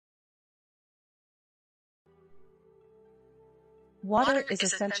Water is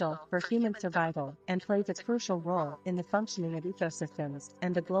essential for human survival and plays a crucial role in the functioning of ecosystems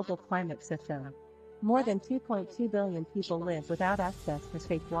and the global climate system. More than 2.2 billion people live without access to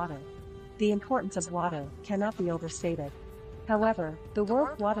safe water. The importance of water cannot be overstated. However, the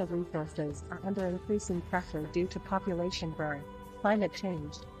world's water resources are under increasing pressure due to population growth, climate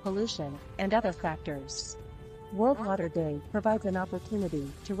change, pollution, and other factors. World Water Day provides an opportunity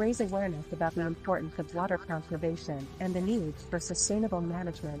to raise awareness about the importance of water conservation and the need for sustainable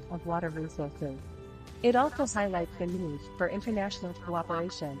management of water resources. It also highlights the need for international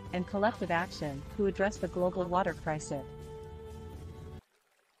cooperation and collective action to address the global water crisis.